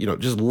confusing, you know,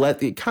 just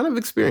kind of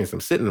experience them,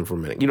 sit in them for a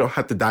minute. You don't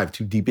have to dive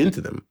too deep into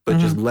them, but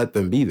just let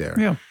them be there.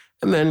 Yeah.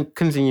 And then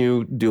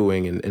continue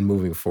doing and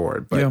moving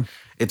forward. But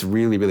it's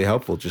really, really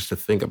helpful just to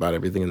think about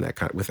everything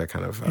with that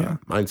kind of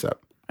mindset.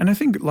 And I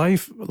think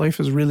life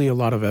is really a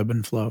lot of ebb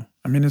and flow.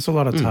 I mean, it's a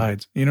lot of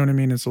tides. You know what I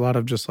mean? It's a lot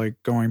of just like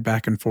going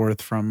back and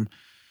forth from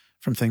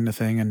thing to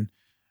thing. And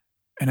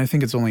I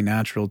think it's only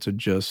natural to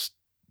just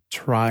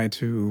try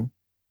to,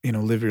 you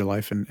know, live your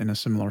life in a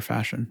similar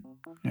fashion.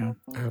 Yeah.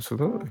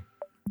 Absolutely.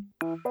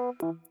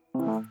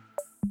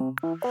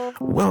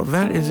 Well,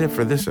 that is it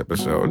for this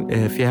episode.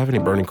 If you have any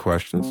burning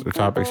questions or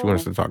topics you want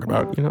us to talk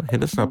about, you know,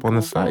 hit us up on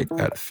the site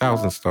at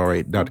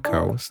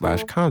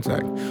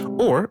thousandstory.co/contact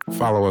or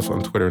follow us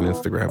on Twitter and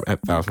Instagram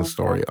at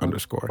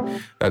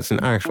thousandstory_. That's an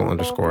actual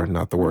underscore,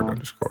 not the word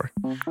underscore.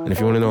 And if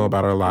you want to know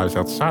about our lives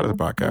outside of the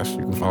podcast,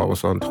 you can follow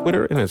us on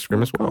Twitter and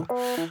Instagram as well.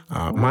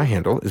 My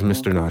handle is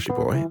Mr. Naji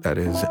Boy. That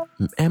is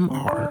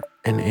MrNajiboi.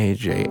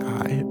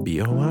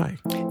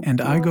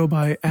 And I go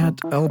by at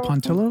L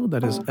Pontillo.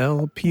 That is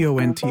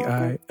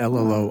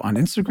LPONTILLO on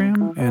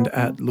Instagram, and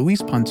at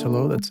Luis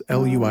Pontillo. That's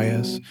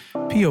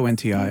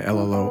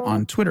LUISPONTILLO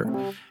on Twitter.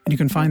 And you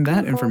can find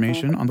that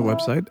information on the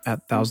website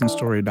at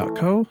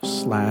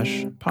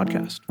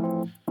thousandstory.co/podcast.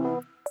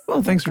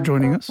 Well, thanks for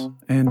joining us,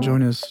 and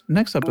join us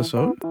next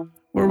episode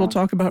where we'll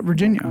talk about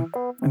Virginia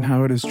and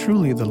how it is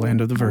truly the land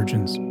of the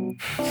virgins.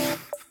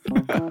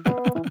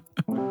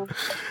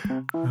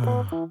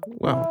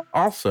 Well,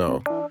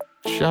 also,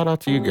 shout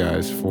out to you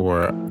guys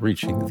for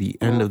reaching the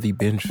end of the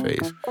binge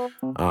phase.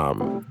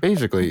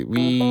 Basically,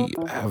 we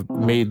have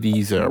made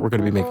these, we're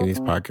going to be making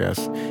these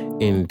podcasts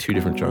in 2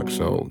 different chunks.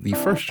 So the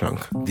first chunk,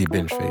 the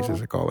binge phase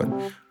as I call it,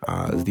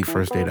 is the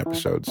first 8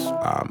 episodes.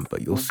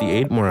 But you'll see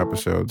 8 more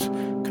episodes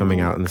coming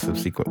out in the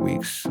subsequent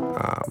weeks.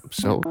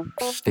 So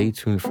stay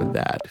tuned for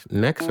that.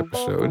 Next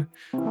episode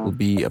will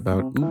be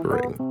about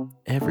Ubering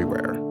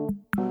everywhere.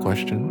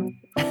 Question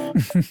mark?